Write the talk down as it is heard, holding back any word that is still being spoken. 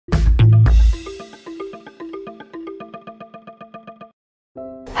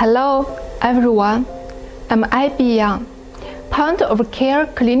Hello, everyone. I'm Ivy Yang, point of care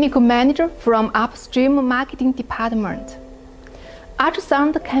clinical manager from upstream marketing department.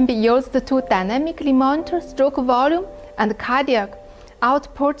 Ultrasound can be used to dynamically monitor stroke volume and cardiac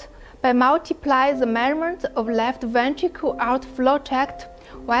output by multiplying the measurement of left ventricle outflow tract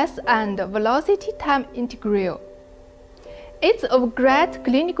width and velocity time integral. It's of great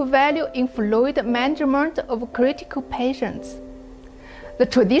clinical value in fluid management of critical patients. The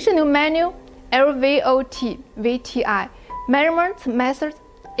traditional manual LVOT VTI measurement method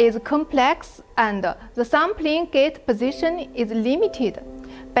is complex and the sampling gate position is limited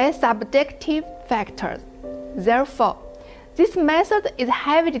by subjective factors. Therefore, this method is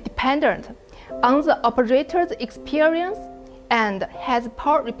heavily dependent on the operator's experience and has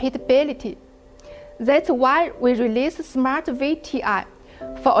poor repeatability. That's why we released Smart Vti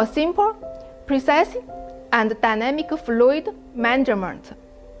for a simple, precise, and dynamic fluid management.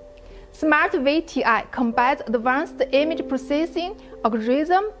 Smart Vti combines advanced image processing,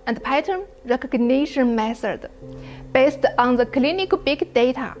 algorithm, and pattern recognition method based on the clinical big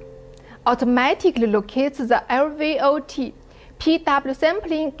data, automatically locates the LVOT PW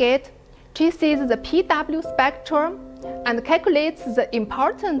sampling gate, traces the PW spectrum, and calculates the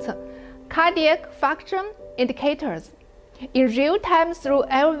important cardiac function indicators in real time through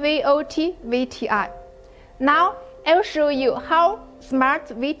LVOT VTI. Now, I will show you how Smart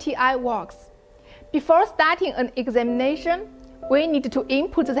Vti works. Before starting an examination, we need to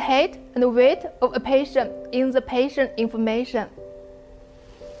input the height and weight of a patient in the patient information.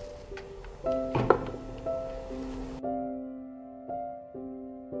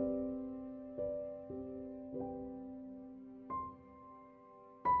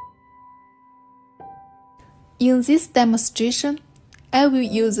 In this demonstration, I will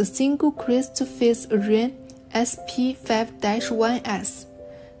use a single crystal phase array SP5-1S.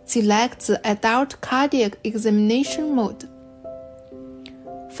 Select the adult cardiac examination mode.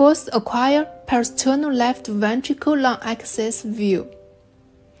 First, acquire peristernal left ventricle long axis view.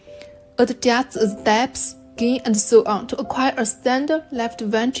 Adjust the depth, gain, and so on to acquire a standard left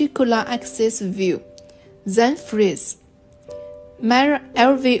ventricle long axis view. Then freeze. Measure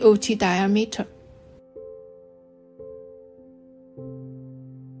LVOT diameter.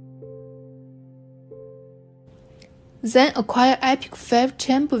 Then acquire epic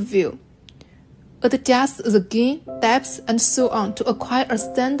 5-chamber view. Adjust the gain, depth, and so on to acquire a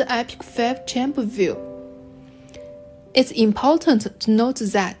standard epic 5-chamber view. It's important to note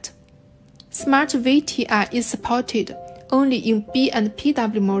that Smart Vti is supported only in B and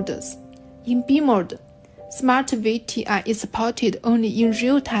PW modes. In B mode, Smart Vti is supported only in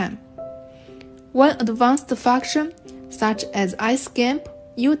real time. One advanced function, such as iSCAMP,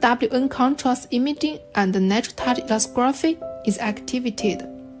 UWN contrast imaging, and natural touch elastography, is activated.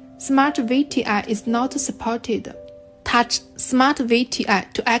 Smart Vti is not supported. Touch Smart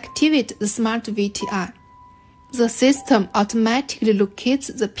Vti to activate the Smart Vti. The system automatically locates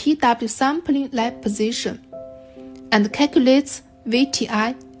the PW sampling lab position and calculates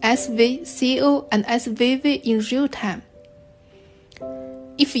VTI, SV, CO, and SVV in real time.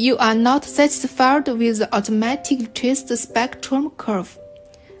 If you are not satisfied with the automatically traced spectrum curve,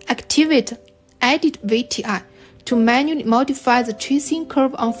 activate Edit VTI to manually modify the tracing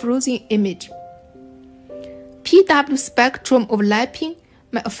curve on frozen image. PW spectrum overlapping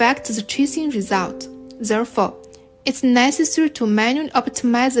may affect the tracing result. Therefore, it's necessary to manually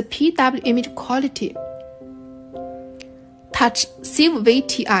optimize the PW image quality. Touch Save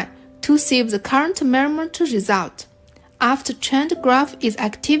VTI to save the current measurement result. After trend graph is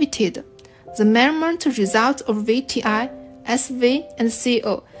activated, the measurement result of VTI, SV, and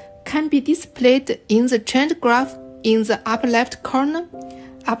CO can be displayed in the trend graph in the upper left corner.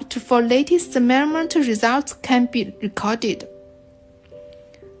 Up to 4 latest measurement results can be recorded.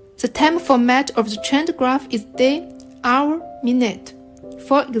 The time format of the trend graph is day, hour, minute.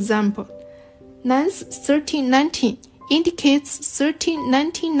 For example, 9/13/19 indicates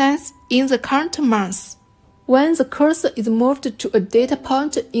 13/19 in the current month. When the cursor is moved to a data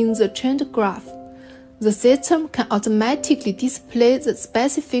point in the trend graph, the system can automatically display the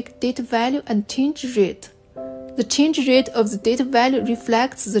specific data value and change rate. The change rate of the data value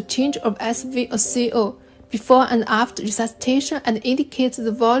reflects the change of SV or CO before and after resuscitation and indicates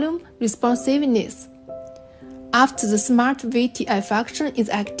the volume responsiveness. After the Smart Vti function is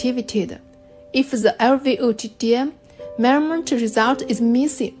activated, if the LVOT-DM measurement result is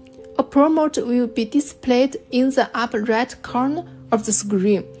missing, a promoter will be displayed in the upper right corner of the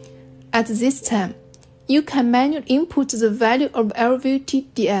screen. At this time, you can manually input the value of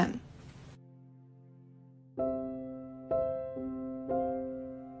LVOT-DM.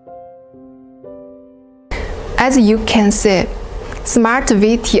 As you can see, Smart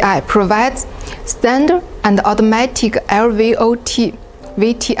Vti provides standard and automatic LVOT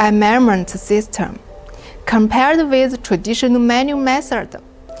VTI measurement system. Compared with traditional manual method,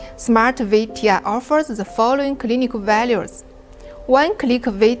 Smart Vti offers the following clinical values. One-click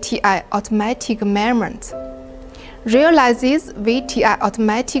VTI automatic measurement realizes VTI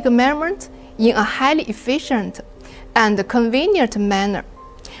automatic measurement in a highly efficient and convenient manner,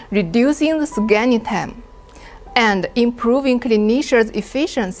 reducing the scanning time and improving clinicians'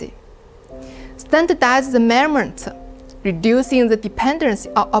 efficiency. Standardized measurement, reducing the dependency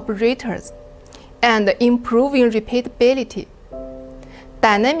on operators and improving repeatability.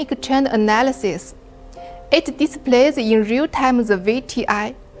 Dynamic trend analysis. It displays in real time the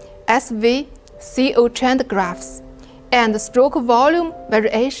VTI, SV, CO trend graphs, and stroke volume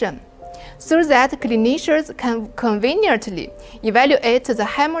variation, so that clinicians can conveniently evaluate the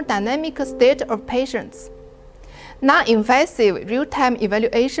hemodynamic state of patients. Non-invasive real-time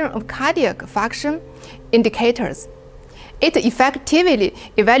evaluation of cardiac function indicators. It effectively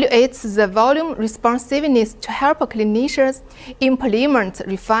evaluates the volume responsiveness to help clinicians implement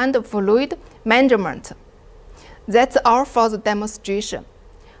refined fluid management. That's all for the demonstration.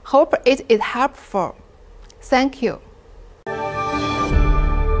 Hope it is helpful. Thank you.